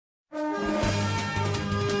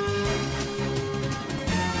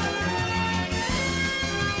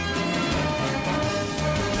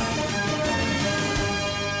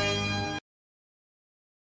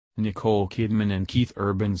Nicole Kidman and Keith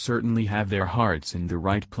Urban certainly have their hearts in the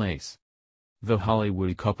right place. The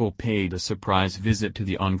Hollywood couple paid a surprise visit to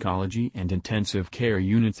the oncology and intensive care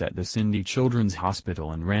units at the Cindy Children's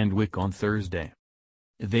Hospital in Randwick on Thursday.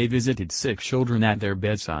 They visited 6 children at their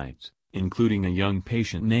bedsides, including a young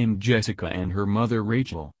patient named Jessica and her mother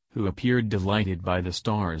Rachel, who appeared delighted by the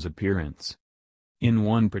star's appearance. In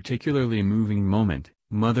one particularly moving moment,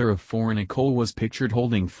 mother of 4 Nicole was pictured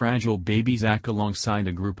holding fragile baby Zach alongside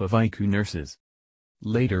a group of ICU nurses.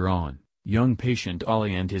 Later on, young patient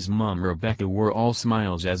Ollie and his mom Rebecca were all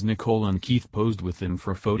smiles as Nicole and Keith posed with them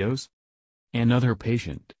for photos. Another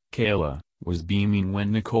patient, Kayla, was beaming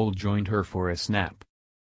when Nicole joined her for a snap.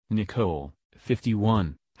 Nicole,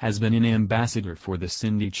 51, has been an ambassador for the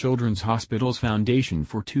Cindy Children's Hospital's Foundation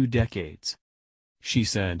for 2 decades. She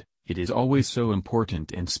said, "It is always so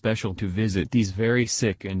important and special to visit these very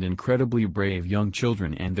sick and incredibly brave young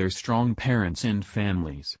children and their strong parents and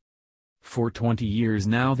families. For 20 years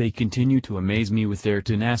now they continue to amaze me with their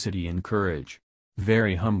tenacity and courage.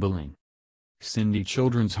 Very humbling." Cindy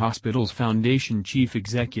Children's Hospital's Foundation Chief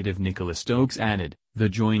Executive Nicholas Stokes added, "The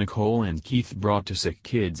joy Nicole and Keith brought to sick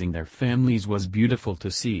kids and their families was beautiful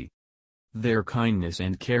to see. Their kindness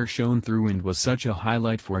and care shone through and was such a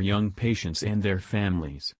highlight for young patients and their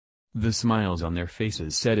families. The smiles on their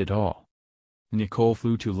faces said it all." Nicole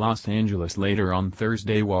flew to Los Angeles later on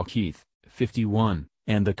Thursday while Keith, 51,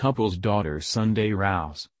 and the couple's daughters Sunday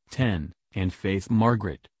Rouse, 10, and Faith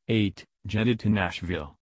Margaret, 8, jetted to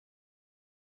Nashville.